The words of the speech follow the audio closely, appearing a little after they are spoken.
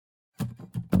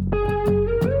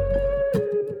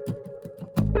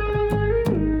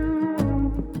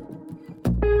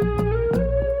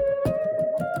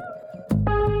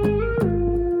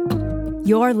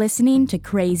You're listening to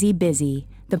Crazy Busy,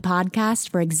 the podcast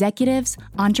for executives,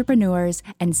 entrepreneurs,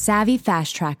 and savvy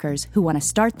fast trackers who want to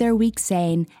start their week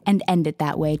sane and end it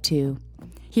that way too.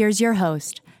 Here's your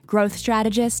host, growth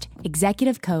strategist,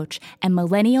 executive coach, and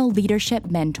millennial leadership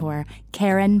mentor,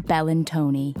 Karen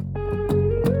Bellantoni.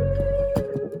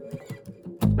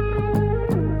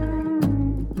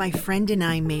 My friend and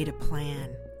I made a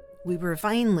plan. We were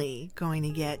finally going to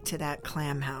get to that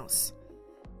clam house.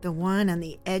 The one on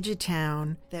the edge of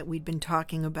town that we'd been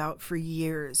talking about for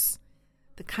years.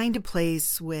 The kind of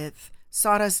place with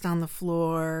sawdust on the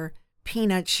floor,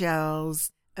 peanut shells,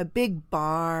 a big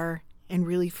bar, and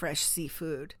really fresh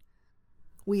seafood.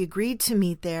 We agreed to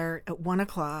meet there at 1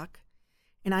 o'clock,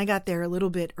 and I got there a little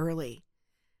bit early.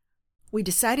 We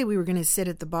decided we were going to sit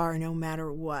at the bar no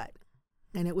matter what,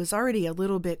 and it was already a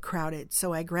little bit crowded,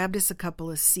 so I grabbed us a couple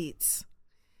of seats.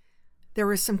 There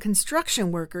were some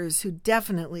construction workers who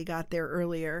definitely got there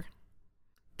earlier.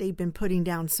 They'd been putting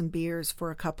down some beers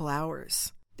for a couple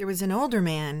hours. There was an older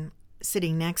man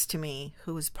sitting next to me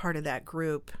who was part of that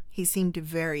group. He seemed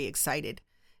very excited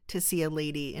to see a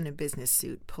lady in a business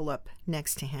suit pull up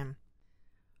next to him.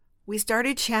 We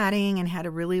started chatting and had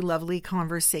a really lovely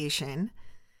conversation.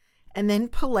 And then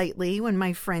politely, when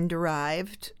my friend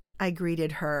arrived, I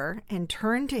greeted her and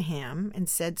turned to him and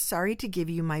said, "Sorry to give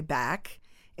you my back.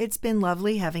 It's been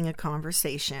lovely having a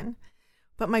conversation,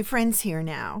 but my friend's here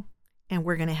now, and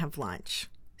we're going to have lunch.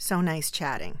 So nice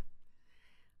chatting."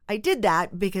 I did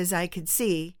that because I could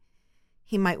see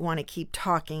he might want to keep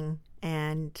talking,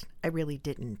 and I really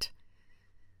didn't.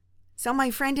 So my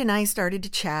friend and I started to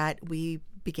chat. We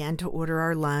began to order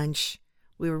our lunch.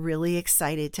 We were really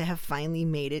excited to have finally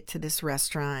made it to this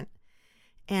restaurant,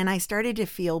 and I started to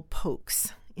feel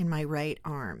pokes in my right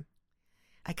arm.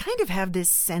 I kind of have this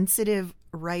sensitive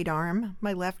right arm.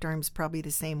 My left arm's probably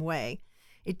the same way.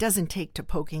 It doesn't take to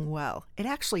poking well. It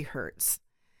actually hurts.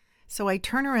 So I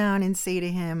turn around and say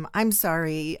to him, "I'm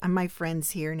sorry, my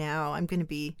friend's here now. I'm going to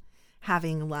be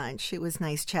having lunch. It was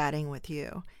nice chatting with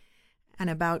you." And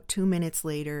about 2 minutes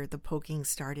later, the poking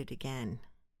started again.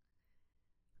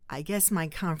 I guess my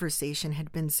conversation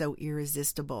had been so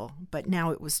irresistible, but now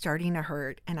it was starting to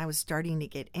hurt and I was starting to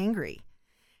get angry.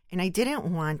 And I didn't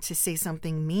want to say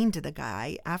something mean to the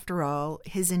guy. After all,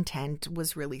 his intent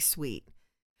was really sweet.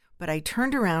 But I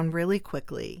turned around really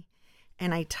quickly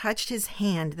and I touched his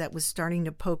hand that was starting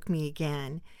to poke me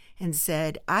again and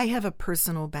said, "I have a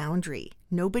personal boundary.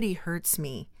 Nobody hurts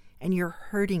me, and you're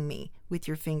hurting me with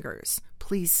your fingers.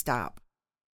 Please stop."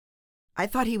 I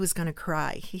thought he was going to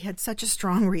cry. He had such a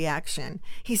strong reaction.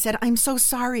 He said, "I'm so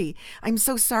sorry. I'm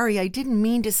so sorry. I didn't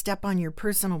mean to step on your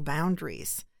personal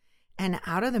boundaries." And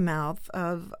out of the mouth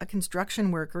of a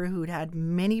construction worker who'd had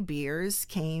many beers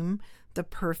came the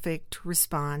perfect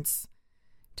response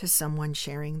to someone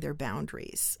sharing their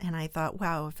boundaries. And I thought,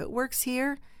 wow, if it works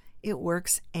here, it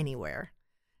works anywhere.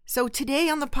 So today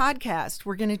on the podcast,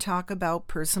 we're going to talk about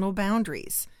personal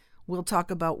boundaries. We'll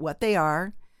talk about what they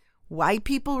are, why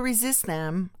people resist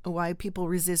them, why people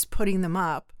resist putting them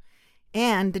up,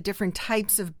 and the different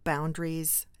types of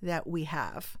boundaries that we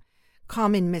have,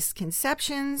 common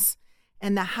misconceptions,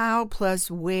 and the how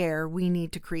plus where we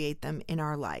need to create them in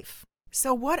our life.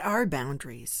 So what are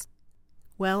boundaries?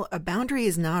 Well, a boundary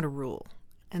is not a rule.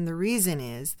 And the reason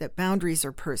is that boundaries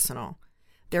are personal.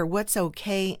 They're what's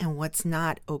okay and what's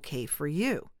not okay for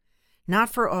you.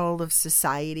 Not for all of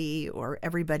society or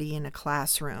everybody in a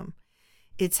classroom.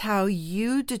 It's how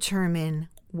you determine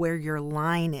where your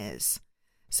line is.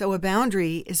 So a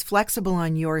boundary is flexible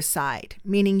on your side,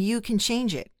 meaning you can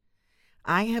change it.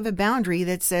 I have a boundary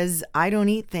that says I don't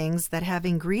eat things that have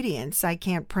ingredients I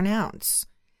can't pronounce.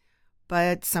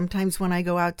 But sometimes when I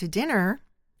go out to dinner,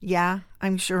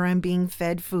 I'm sure I'm being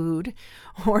fed food,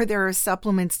 or there are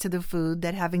supplements to the food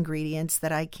that have ingredients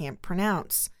that I can't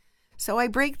pronounce. So I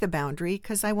break the boundary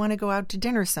because I want to go out to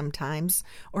dinner sometimes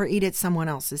or eat at someone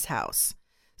else's house.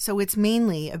 So it's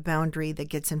mainly a boundary that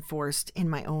gets enforced in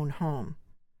my own home.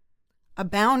 A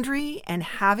boundary and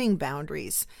having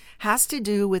boundaries has to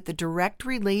do with the direct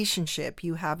relationship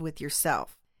you have with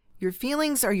yourself. Your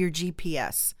feelings are your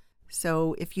GPS.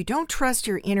 So if you don't trust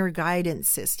your inner guidance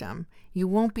system, you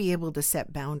won't be able to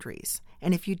set boundaries.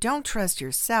 And if you don't trust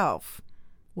yourself,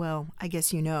 well, I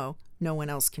guess no one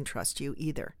else can trust you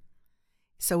either.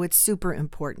 So it's super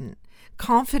important.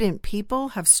 Confident people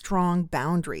have strong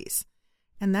boundaries,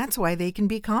 and that's why they can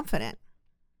be confident.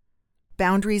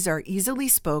 Boundaries are easily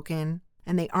spoken,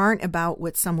 and they aren't about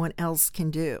what someone else can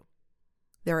do.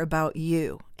 They're about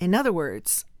you. In other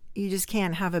words, you just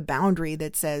can't have a boundary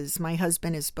that says, "My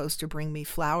husband is supposed to bring me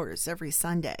flowers every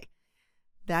Sunday."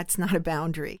 That's not a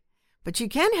boundary. But you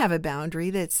can have a boundary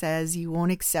that says you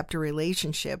won't accept a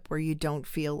relationship where you don't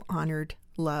feel honored,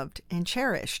 loved, and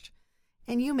cherished.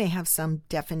 And you may have some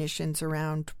definitions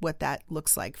around what that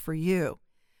looks like for you.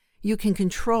 You can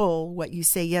control what you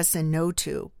say yes and no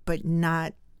to, but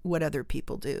not what other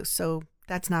people do. So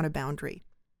that's not a boundary.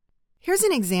 Here's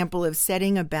an example of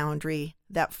setting a boundary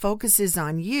that focuses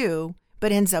on you,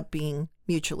 but ends up being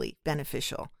mutually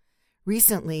beneficial.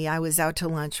 Recently, I was out to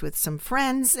lunch with some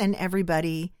friends, and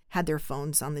everybody had their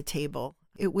phones on the table.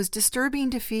 It was disturbing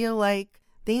to feel like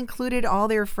they included all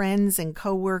their friends and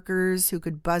coworkers who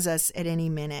could buzz us at any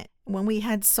minute when we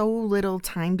had so little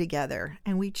time together.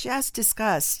 And we just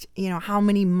discussed, how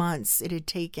many months it had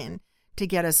taken to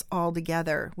get us all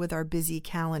together with our busy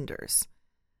calendars.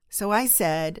 So I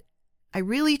said, I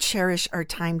really cherish our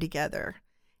time together,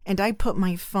 and I put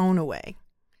my phone away.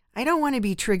 I don't want to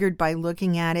be triggered by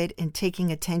looking at it and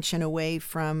taking attention away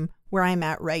from where I'm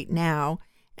at right now,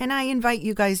 and I invite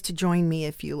you guys to join me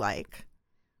if you like.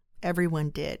 Everyone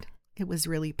did. It was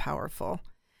really powerful.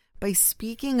 By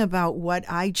speaking about what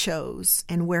I chose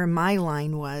and where my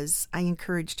line was, I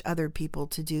encouraged other people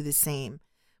to do the same.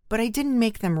 But I didn't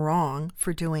make them wrong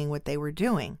for doing what they were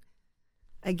doing.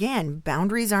 Again,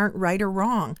 boundaries aren't right or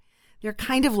wrong. They're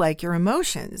kind of like your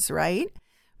emotions, right?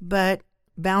 But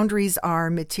boundaries are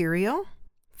material,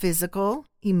 physical,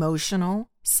 emotional,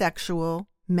 sexual,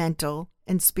 mental,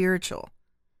 and spiritual.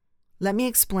 Let me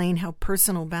explain how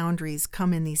personal boundaries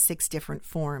come in these 6 different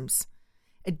forms.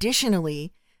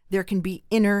 Additionally, there can be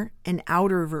inner and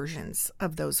outer versions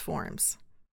of those forms.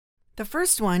 The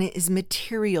first one is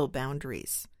material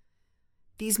boundaries.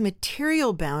 These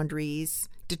material boundaries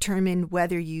determine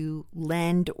whether you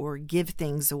lend or give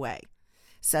things away,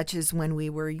 such as when we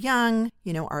were young,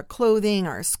 our clothing,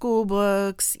 our school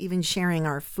books, even sharing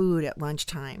our food at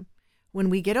lunchtime. When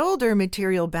we get older,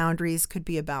 material boundaries could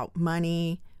be about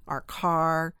money, our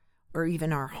car, or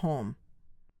even our home.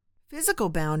 Physical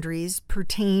boundaries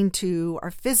pertain to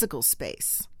our physical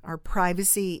space, our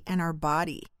privacy, and our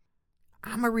body.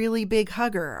 I'm a really big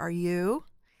hugger, are you?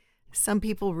 Some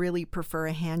people really prefer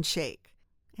a handshake,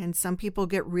 and some people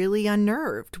get really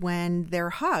unnerved when they're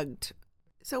hugged.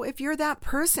 So if you're that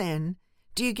person,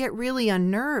 do you get really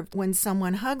unnerved when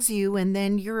someone hugs you and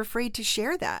then you're afraid to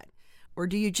share that? Or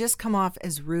do you just come off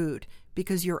as rude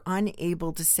because you're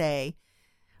unable to say,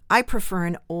 I prefer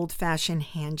an old-fashioned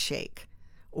handshake,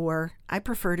 or I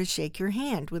prefer to shake your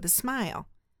hand with a smile?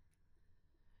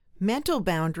 Mental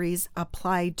boundaries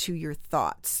apply to your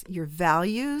thoughts, your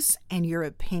values, and your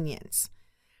opinions.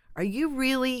 Are you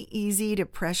really easy to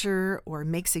pressure or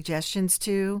make suggestions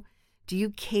to? Do you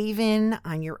cave in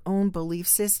on your own belief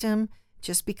system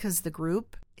just because the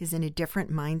group is in a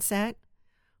different mindset?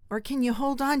 Or can you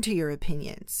hold on to your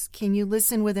opinions? Can you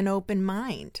listen with an open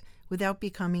mind without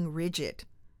becoming rigid?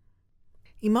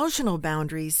 Emotional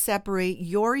boundaries separate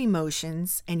your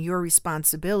emotions and your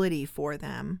responsibility for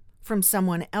them from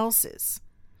someone else's.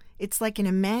 It's like an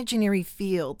imaginary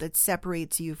field that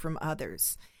separates you from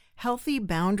others. Healthy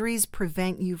boundaries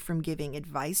prevent you from giving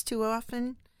advice too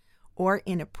often, or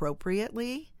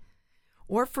inappropriately,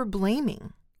 or for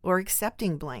blaming or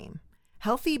accepting blame.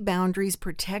 Healthy boundaries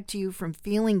protect you from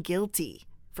feeling guilty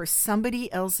for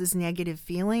somebody else's negative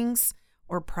feelings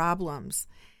or problems,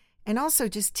 and also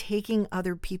just taking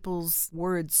other people's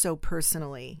words so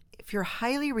personally. If you're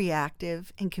highly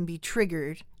reactive and can be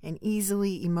triggered and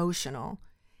easily emotional,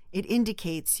 it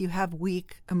indicates you have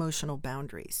weak emotional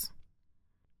boundaries.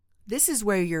 This is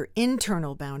where your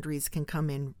internal boundaries can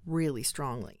come in really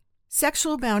strongly.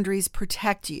 Sexual boundaries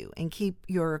protect you and keep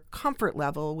your comfort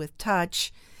level with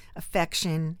touch,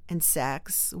 affection, and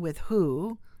sex with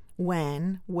who,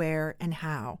 when, where, and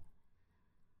how.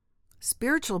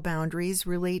 Spiritual boundaries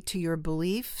relate to your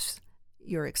beliefs,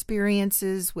 your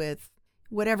experiences with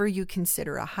whatever you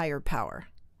consider a higher power.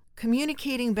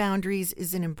 Communicating boundaries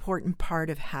is an important part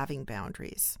of having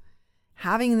boundaries.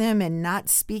 Having them and not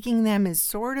speaking them is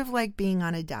sort of like being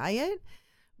on a diet,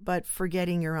 but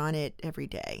forgetting you're on it every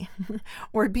day.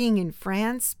 Or being in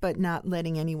France, but not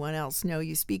letting anyone else know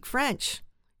you speak French.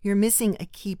 You're missing a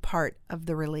key part of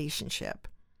the relationship.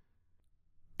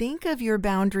 Think of your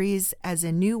boundaries as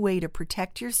a new way to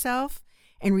protect yourself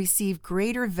and receive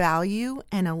greater value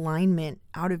and alignment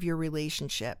out of your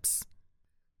relationships.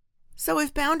 So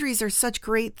if boundaries are such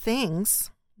great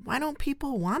things, why don't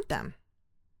people want them?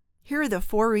 Here are the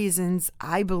 4 reasons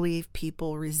I believe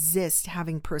people resist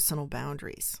having personal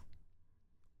boundaries.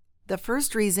 The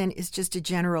first reason is just a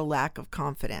general lack of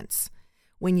confidence.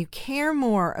 When you care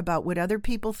more about what other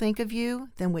people think of you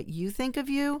than what you think of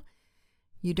you,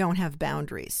 you don't have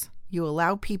boundaries. You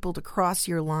allow people to cross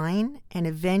your line, and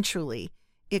eventually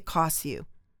it costs you.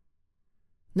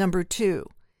 Number 2,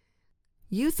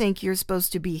 you think you're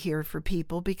supposed to be here for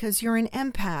people because you're an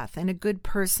empath and a good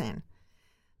person.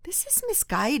 This is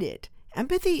misguided.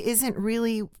 Empathy isn't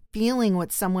really feeling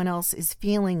what someone else is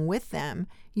feeling with them.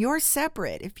 You're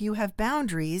separate. If you have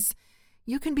boundaries,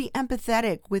 you can be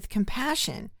empathetic with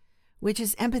compassion, which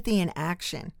is empathy in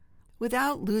action,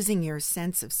 without losing your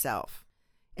sense of self.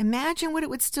 Imagine what it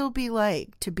would still be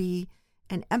like to be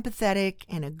an empathetic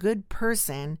and a good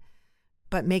person,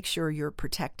 but make sure you're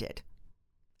protected.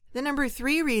 The number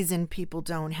 3 reason people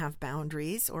don't have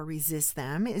boundaries or resist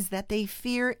them is that they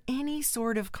fear any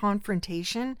sort of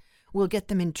confrontation will get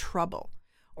them in trouble,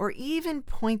 or even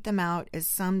point them out as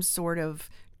some sort of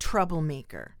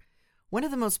troublemaker. One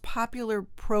of the most popular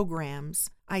programs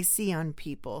I see on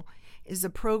people is a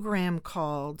program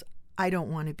called I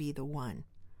Don't Want to Be the One.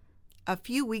 A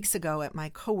few weeks ago at my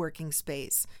co-working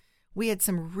space, we had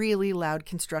some really loud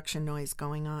construction noise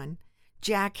going on.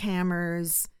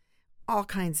 Jackhammers, all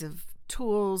kinds of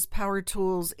tools, power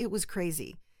tools. It was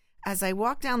crazy. As I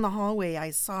walked down the hallway,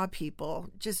 I saw people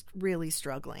just really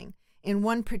struggling. In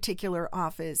one particular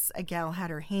office, a gal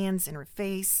had her hands in her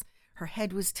face. Her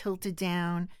head was tilted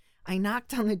down. I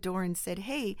knocked on the door and said,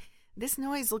 "Hey, this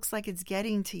noise looks like it's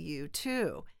getting to you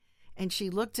too." And she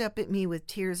looked up at me with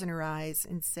tears in her eyes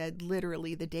and said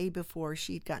literally the day before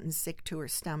she'd gotten sick to her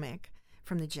stomach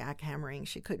from the jackhammering.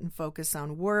 She couldn't focus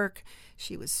on work.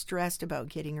 She was stressed about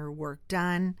getting her work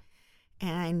done,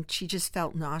 and she just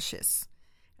felt nauseous.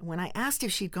 And when I asked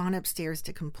if she'd gone upstairs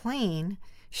to complain,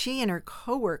 she and her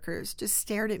coworkers just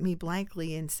stared at me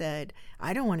blankly and said,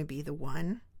 "I don't want to be the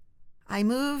one." I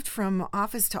moved from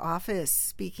office to office,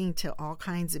 speaking to all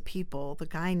kinds of people. The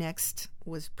guy next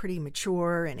was pretty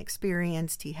mature and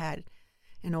experienced. He had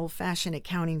an old-fashioned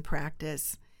accounting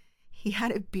practice. He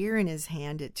had a beer in his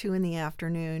hand at 2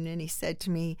 p.m, and he said to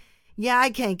me, "Yeah, I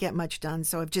can't get much done,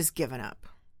 so I've just given up."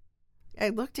 I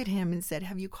looked at him and said,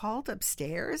 "Have you called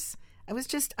upstairs? I was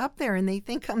just up there, and they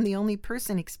think I'm the only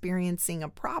person experiencing a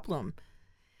problem."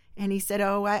 And he said,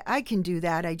 "Oh, I can do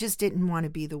that. I just didn't want to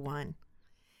be the one."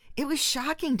 It was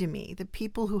shocking to me, the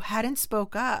people who hadn't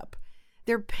spoke up.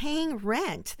 They're paying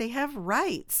rent. They have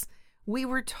rights. We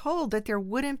were told that there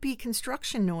wouldn't be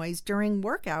construction noise during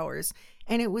work hours,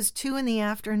 and it was 2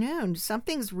 p.m.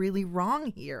 Something's really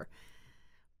wrong here.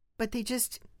 But they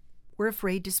just were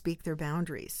afraid to speak their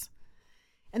boundaries.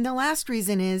 And the last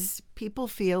reason is people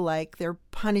feel like they're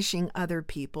punishing other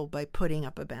people by putting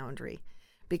up a boundary,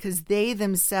 because they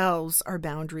themselves are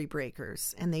boundary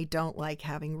breakers and they don't like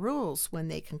having rules when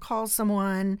they can call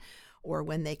someone or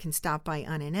when they can stop by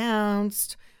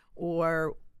unannounced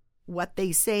or what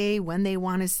they say when they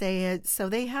want to say it. So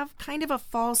they have kind of a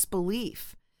false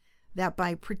belief that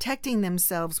by protecting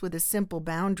themselves with a simple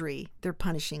boundary, they're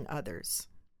punishing others.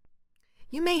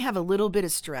 You may have a little bit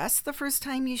of stress the first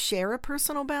time you share a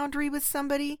personal boundary with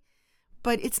somebody,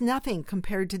 but it's nothing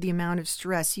compared to the amount of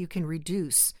stress you can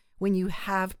reduce when you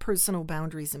have personal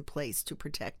boundaries in place to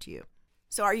protect you.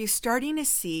 So are you starting to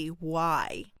see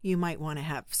why you might want to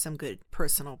have some good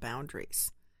personal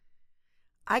boundaries?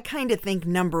 I kind of think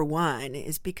number 1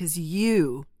 is because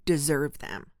you deserve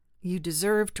them. You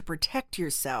deserve to protect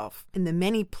yourself in the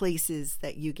many places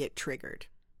that you get triggered.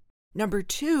 Number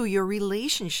 2, your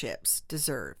relationships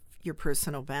deserve your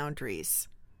personal boundaries.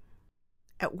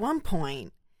 At one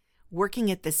point, working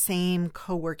at the same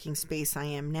co-working space I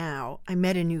am now, I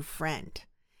met a new friend.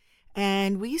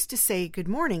 And we used to say good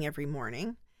morning every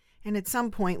morning. And at some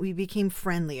point, we became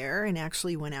friendlier and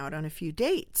actually went out on a few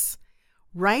dates.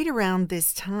 Right around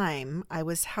this time, I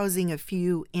was housing a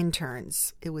few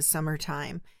interns. It was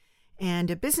summertime. And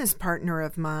a business partner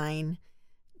of mine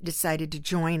decided to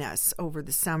join us over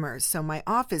the summer. So my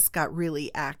office got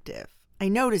really active. I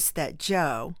noticed that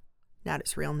Joe, not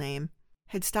his real name,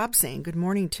 had stopped saying good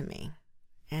morning to me,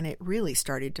 and it really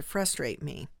started to frustrate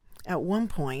me. At one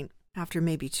point, after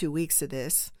maybe 2 weeks of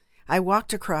this, I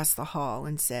walked across the hall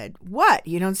and said, "What,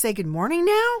 you don't say good morning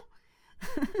now?"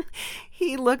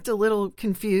 He looked a little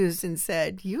confused and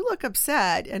said, "You look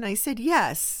upset." And I said,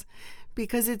 "Yes,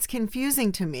 because it's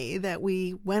confusing to me that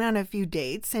we went on a few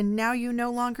dates and now you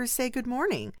no longer say good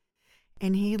morning."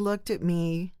 And he looked at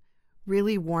me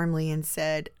really warmly and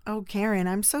said, "Oh, Karen,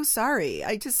 I'm so sorry.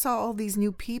 I just saw all these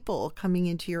new people coming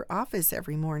into your office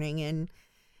every morning and,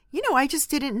 I just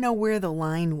didn't know where the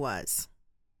line was."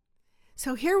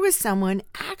 So here was someone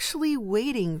actually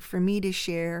waiting for me to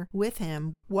share with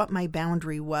him what my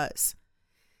boundary was.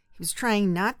 He was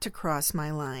trying not to cross my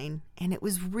line, and it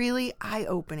was really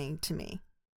eye-opening to me.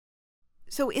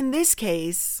 So in this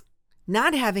case,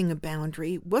 not having a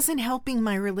boundary wasn't helping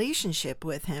my relationship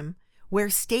with him, where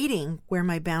stating where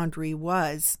my boundary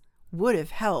was would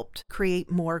have helped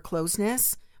create more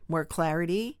closeness, more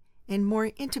clarity, and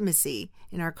more intimacy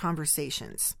in our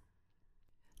conversations.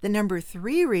 The number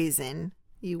 3 reason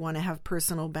you want to have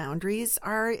personal boundaries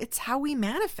it's how we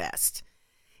manifest.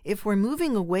 If we're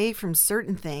moving away from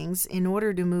certain things in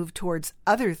order to move towards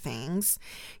other things,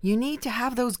 you need to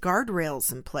have those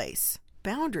guardrails in place,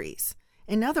 boundaries.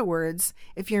 In other words,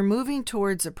 if you're moving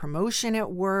towards a promotion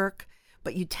at work,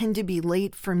 but you tend to be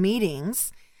late for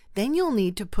meetings, then you'll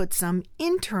need to put some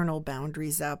internal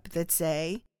boundaries up that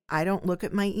say, I don't look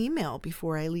at my email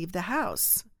before I leave the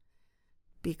house,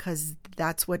 because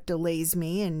that's what delays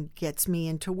me and gets me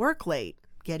into work late.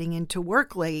 Getting into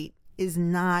work late is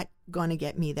not going to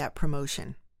get me that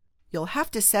promotion. You'll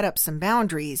have to set up some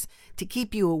boundaries to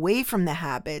keep you away from the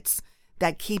habits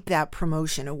that keep that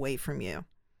promotion away from you.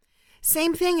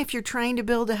 Same thing if you're trying to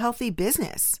build a healthy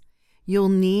business. You'll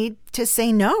need to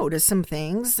say no to some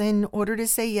things in order to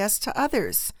say yes to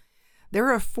others. There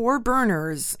are 4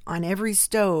 burners on every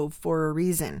stove for a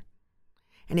reason.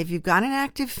 And if you've got an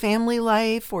active family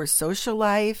life or social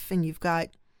life and you've got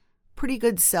pretty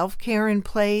good self-care in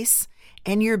place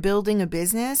and you're building a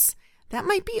business, that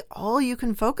might be all you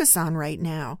can focus on right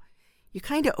now. You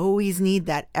kind of always need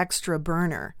that extra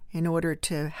burner in order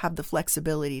to have the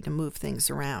flexibility to move things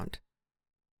around.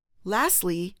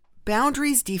 Lastly,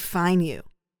 boundaries define you.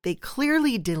 They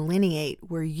clearly delineate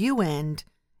where you end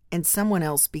and someone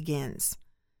else begins.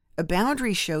 A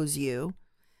boundary shows you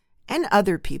and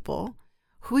other people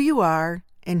who you are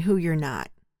and who you're not.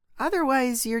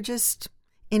 Otherwise, you're just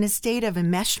in a state of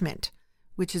enmeshment,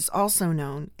 which is also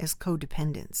known as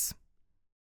codependence.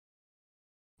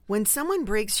 When someone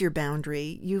breaks your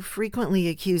boundary, you frequently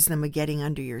accuse them of getting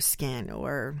under your skin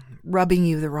or rubbing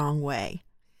you the wrong way.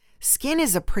 Skin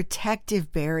is a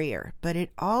protective barrier, but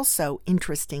it also,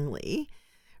 interestingly,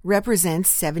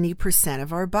 represents 70%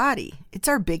 of our body. It's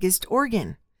our biggest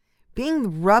organ.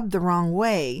 Being rubbed the wrong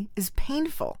way is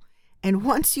painful, and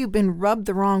once you've been rubbed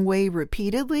the wrong way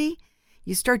repeatedly,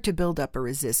 you start to build up a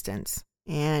resistance.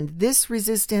 And this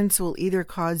resistance will either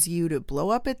cause you to blow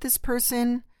up at this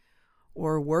person,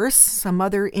 or worse, some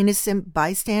other innocent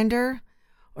bystander,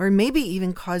 or maybe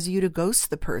even cause you to ghost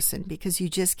the person because you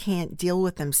just can't deal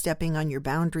with them stepping on your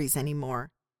boundaries anymore.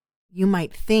 You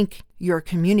might think you're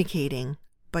communicating,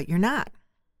 but you're not.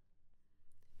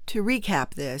 To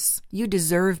recap this, you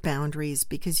deserve boundaries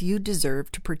because you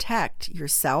deserve to protect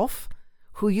yourself,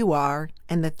 who you are,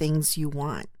 and the things you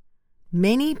want.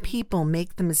 Many people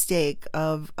make the mistake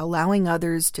of allowing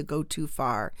others to go too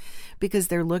far because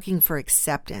they're looking for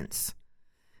acceptance.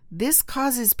 This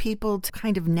causes people to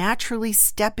kind of naturally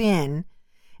step in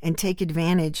and take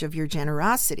advantage of your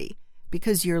generosity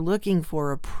because you're looking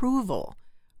for approval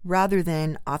rather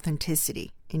than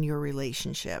authenticity in your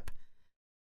relationship.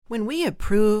 When we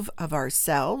approve of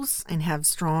ourselves and have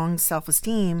strong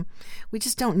self-esteem, we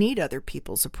just don't need other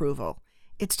people's approval.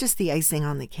 It's just the icing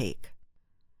on the cake.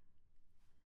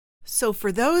 So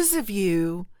for those of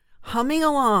you humming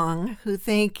along who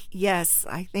think, yes,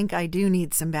 I think I do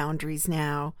need some boundaries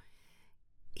now,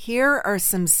 here are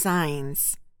some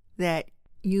signs that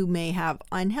you may have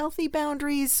unhealthy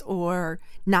boundaries or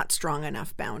not strong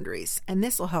enough boundaries, and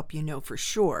this will help you know for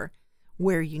sure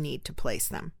where you need to place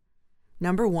them.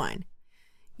 Number 1,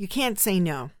 you can't say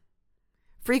no.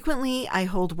 Frequently, I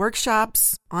hold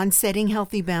workshops on setting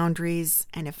healthy boundaries,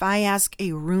 and if I ask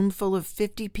a room full of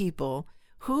 50 people,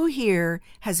 who here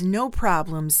has no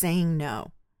problem saying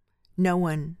no? No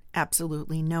one,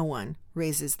 absolutely no one,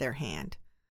 raises their hand.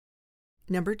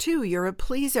 Number 2, you're a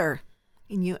pleaser,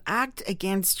 and you act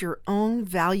against your own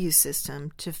value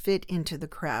system to fit into the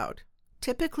crowd.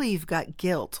 Typically, you've got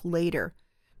guilt later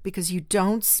because you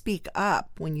don't speak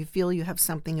up when you feel you have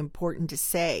something important to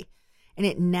say, and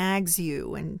it nags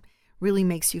you and really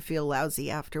makes you feel lousy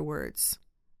afterwards.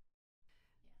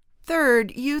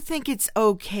 Third, you think it's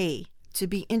okay to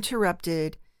be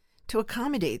interrupted to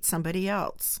accommodate somebody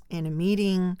else in a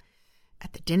meeting,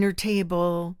 at the dinner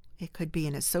table. It could be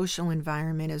in a social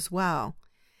environment as well.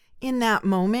 In that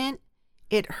moment,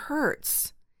 it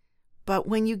hurts. But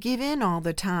when you give in all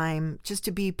the time just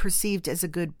to be perceived as a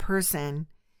good person,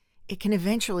 it can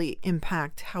eventually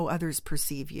impact how others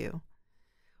perceive you.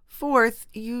 Fourth,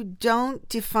 you don't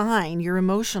define your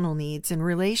emotional needs in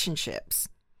relationships.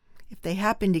 If they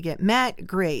happen to get met,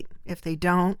 great. If they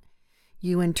don't,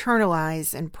 you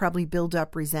internalize and probably build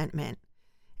up resentment,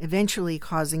 eventually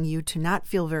causing you to not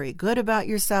feel very good about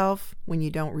yourself when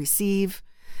you don't receive,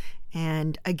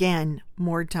 and again,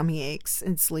 more tummy aches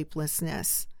and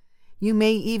sleeplessness. You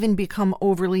may even become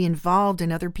overly involved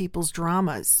in other people's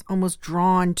dramas, almost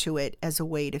drawn to it as a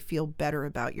way to feel better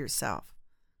about yourself.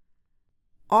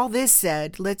 All this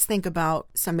said, let's think about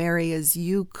some areas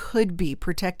you could be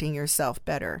protecting yourself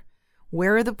better.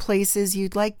 Where are the places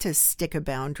you'd like to stick a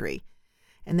boundary?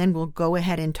 And then we'll go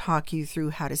ahead and talk you through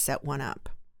how to set one up.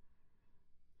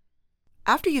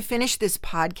 After you finish this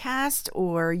podcast,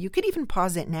 or you could even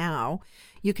pause it now,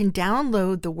 you can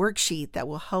download the worksheet that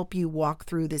will help you walk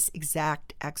through this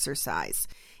exact exercise.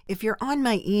 If you're on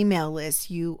my email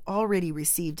list, you already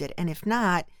received it, and if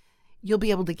not, you'll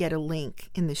be able to get a link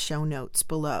in the show notes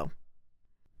below.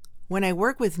 When I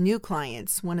work with new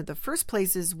clients, one of the first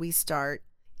places we start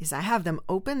is I have them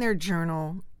open their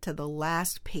journal to the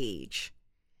last page.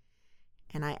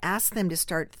 And I ask them to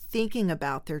start thinking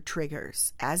about their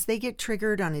triggers. As they get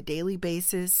triggered on a daily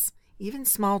basis, even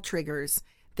small triggers,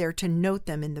 they're to note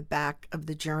them in the back of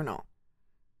the journal.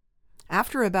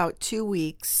 After about 2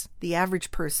 weeks, the average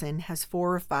person has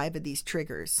 4 or 5 of these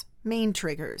triggers, main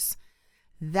triggers.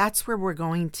 That's where we're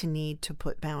going to need to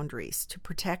put boundaries to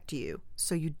protect you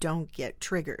so you don't get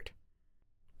triggered.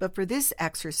 But for this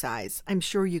exercise, I'm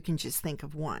sure you can just think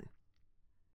of one.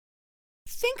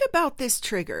 Think about this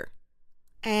trigger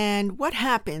and what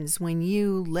happens when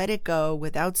you let it go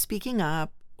without speaking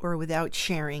up or without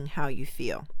sharing how you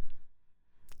feel.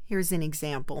 Here's an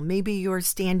example. Maybe you're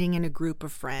standing in a group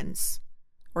of friends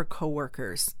or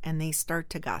coworkers and they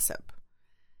start to gossip.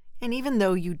 And even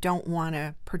though you don't want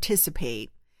to participate,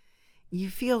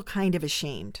 you feel kind of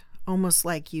ashamed, almost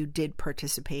like you did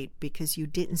participate because you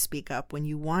didn't speak up when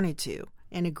you wanted to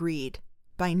and agreed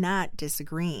by not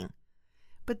disagreeing.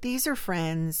 But these are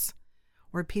friends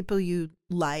or people you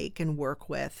like and work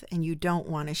with, and you don't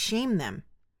want to shame them.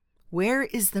 Where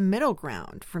is the middle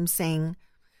ground from saying,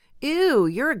 "Ew,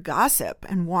 you're a gossip,"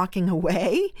 and walking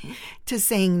away to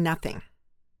saying nothing?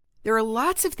 There are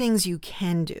lots of things you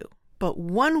can do, but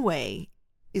one way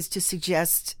is to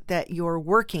suggest that you're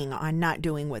working on not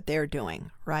doing what they're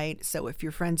doing, right? So if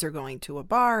your friends are going to a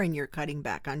bar and you're cutting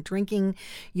back on drinking,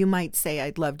 you might say,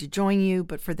 "I'd love to join you,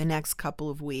 but for the next couple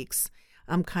of weeks,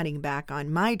 I'm cutting back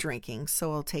on my drinking,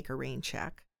 so I'll take a rain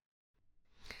check."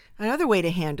 Another way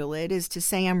to handle it is to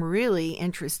say, "I'm really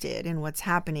interested in what's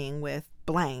happening with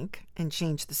blank," and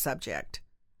change the subject.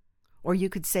 Or you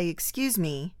could say, "Excuse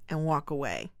me," and walk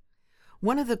away.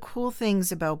 One of the cool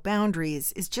things about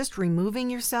boundaries is just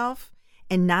removing yourself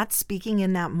and not speaking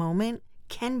in that moment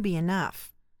can be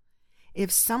enough.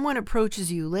 If someone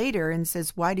approaches you later and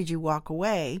says, "Why did you walk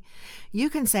away?" you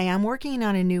can say, "I'm working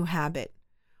on a new habit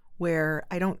where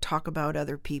I don't talk about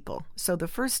other people. So the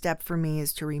first step for me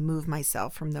is to remove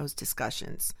myself from those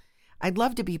discussions. I'd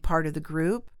love to be part of the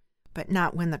group, but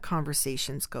not when the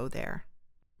conversations go there."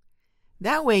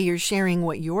 That way you're sharing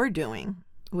what you're doing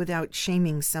without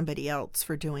shaming somebody else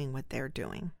for doing what they're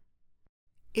doing.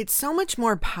 It's so much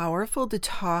more powerful to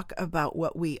talk about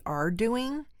what we are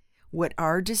doing, what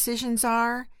our decisions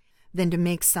are, than to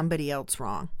make somebody else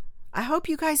wrong. I hope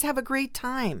you guys have a great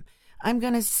time. I'm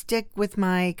going to stick with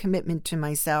my commitment to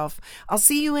myself. I'll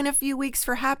see you in a few weeks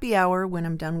for happy hour when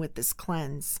I'm done with this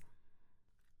cleanse.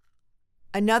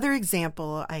 Another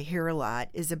example I hear a lot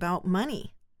is about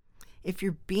money. If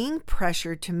you're being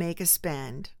pressured to make a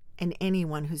spend, and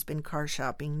anyone who's been car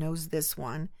shopping knows this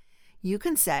one, you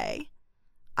can say,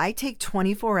 "I take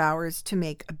 24 hours to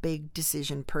make a big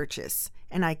decision purchase,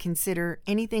 and I consider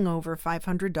anything over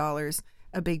 $500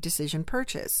 a big decision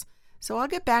purchase. So I'll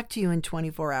get back to you in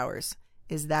 24 hours.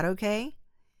 Is that okay?"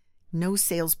 No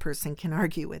salesperson can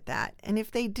argue with that. And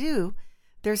if they do,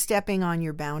 they're stepping on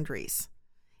your boundaries,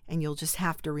 and you'll just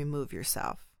have to remove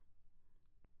yourself.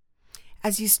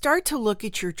 As you start to look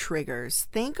at your triggers,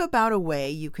 think about a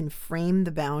way you can frame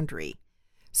the boundary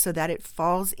so that it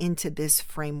falls into this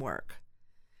framework.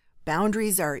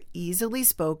 Boundaries are easily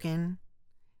spoken,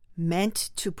 meant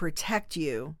to protect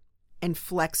you, and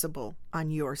flexible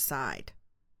on your side.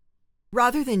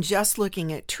 Rather than just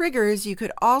looking at triggers, you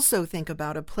could also think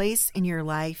about a place in your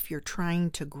life you're trying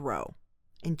to grow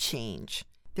and change.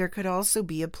 There could also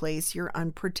be a place you're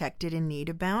unprotected and need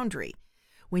a boundary.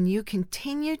 When you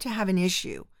continue to have an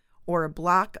issue or a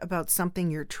block about something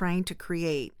you're trying to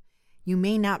create, you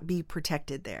may not be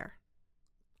protected there.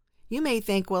 You may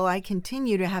think, "Well, I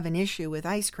continue to have an issue with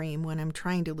ice cream when I'm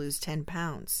trying to lose 10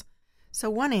 pounds. So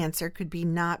one answer could be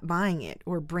not buying it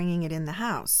or bringing it in the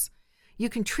house. You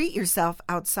can treat yourself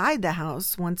outside the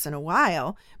house once in a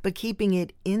while, but keeping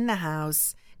it in the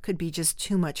house could be just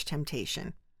too much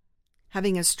temptation.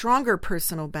 Having a stronger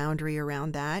personal boundary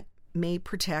around that may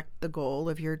protect the goal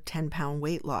of your 10-pound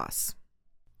weight loss.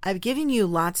 I've given you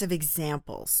lots of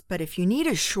examples, but if you need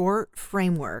a short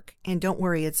framework, and don't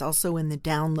worry, it's also in the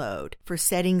download, for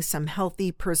setting some healthy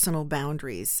personal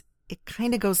boundaries, it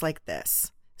kind of goes like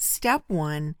this. Step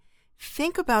 1,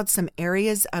 think about some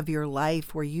areas of your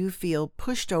life where you feel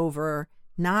pushed over,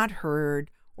 not heard,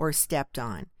 or stepped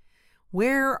on.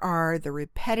 Where are the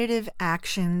repetitive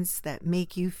actions that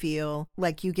make you feel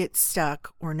like you get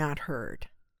stuck or not heard?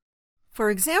 For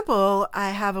example, I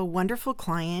have a wonderful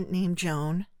client named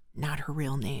Joan, not her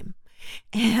real name,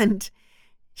 and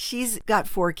she's got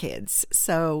 4 kids,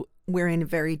 so we're in a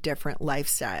very different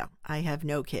lifestyle. I have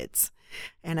no kids,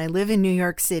 and I live in New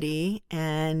York City,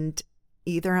 and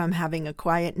either I'm having a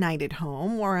quiet night at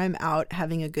home or I'm out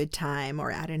having a good time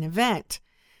or at an event.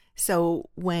 So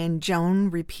when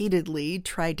Joan repeatedly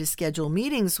tried to schedule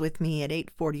meetings with me at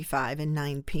 8:45 and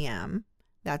 9 p.m.,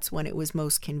 that's when it was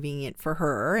most convenient for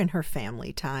her and her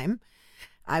family time,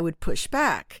 I would push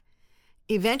back.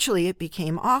 Eventually, it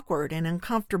became awkward and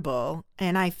uncomfortable,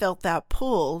 and I felt that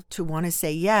pull to want to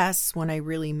say yes when I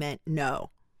really meant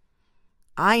no.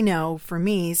 I know for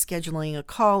me, scheduling a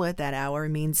call at that hour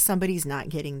means somebody's not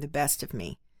getting the best of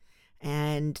me.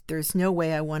 And there's no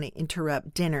way I want to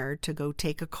interrupt dinner to go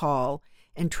take a call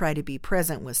and try to be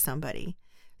present with somebody.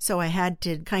 So I had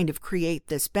to kind of create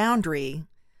this boundary,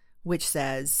 which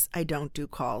says I don't do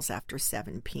calls after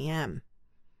 7 p.m.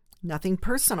 Nothing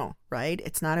personal, right?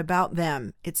 It's not about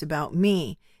them. It's about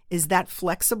me. Is that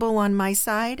flexible on my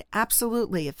side?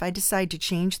 Absolutely. If I decide to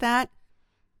change that,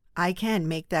 I can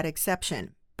make that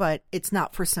exception, but it's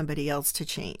not for somebody else to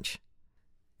change.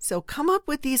 So come up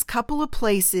with these couple of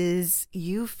places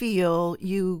you feel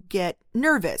you get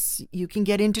nervous, you can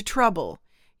get into trouble,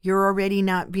 you're already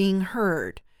not being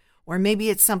heard, or maybe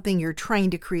it's something you're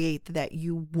trying to create that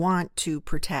you want to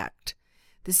protect.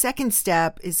 The second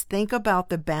step is think about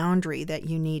the boundary that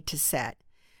you need to set.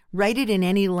 Write it in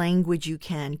any language you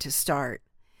can to start.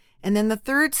 And then the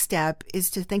third step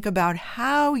is to think about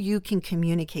how you can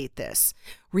communicate this.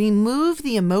 Remove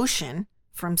the emotion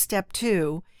from step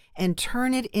 2 and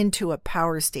turn it into a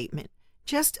power statement.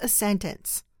 Just a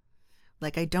sentence.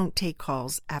 Like, I don't take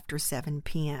calls after 7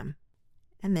 p.m.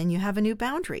 And then you have a new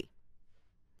boundary.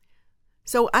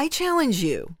 So I challenge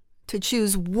you to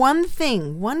choose one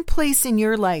thing, one place in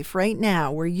your life right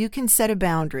now where you can set a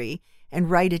boundary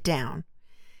and write it down.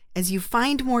 As you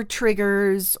find more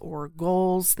triggers or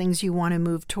goals, things you want to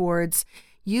move towards,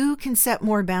 you can set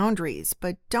more boundaries,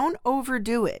 but don't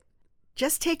overdo it.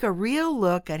 Just take a real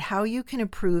look at how you can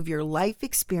improve your life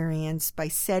experience by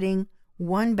setting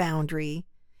one boundary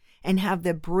and have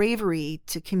the bravery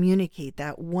to communicate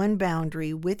that one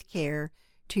boundary with care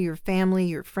to your family,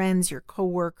 your friends, your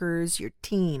coworkers, your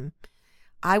team.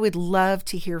 I would love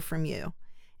to hear from you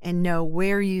and know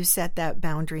where you set that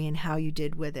boundary and how you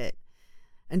did with it.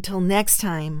 Until next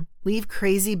time, leave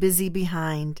crazy busy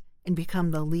behind and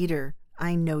become the leader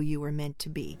I know you were meant to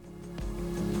be.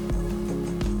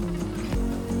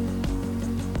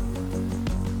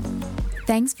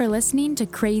 Thanks for listening to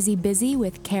Crazy Busy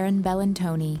with Karen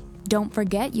Bellantoni. Don't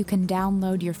forget you can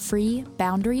download your free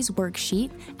Boundaries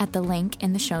worksheet at the link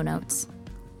in the show notes.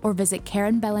 Or visit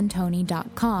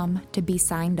KarenBellantoni.com to be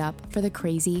signed up for the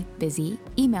Crazy Busy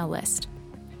email list.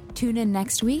 Tune in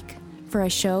next week for a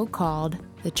show called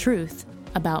The Truth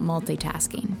About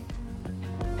Multitasking.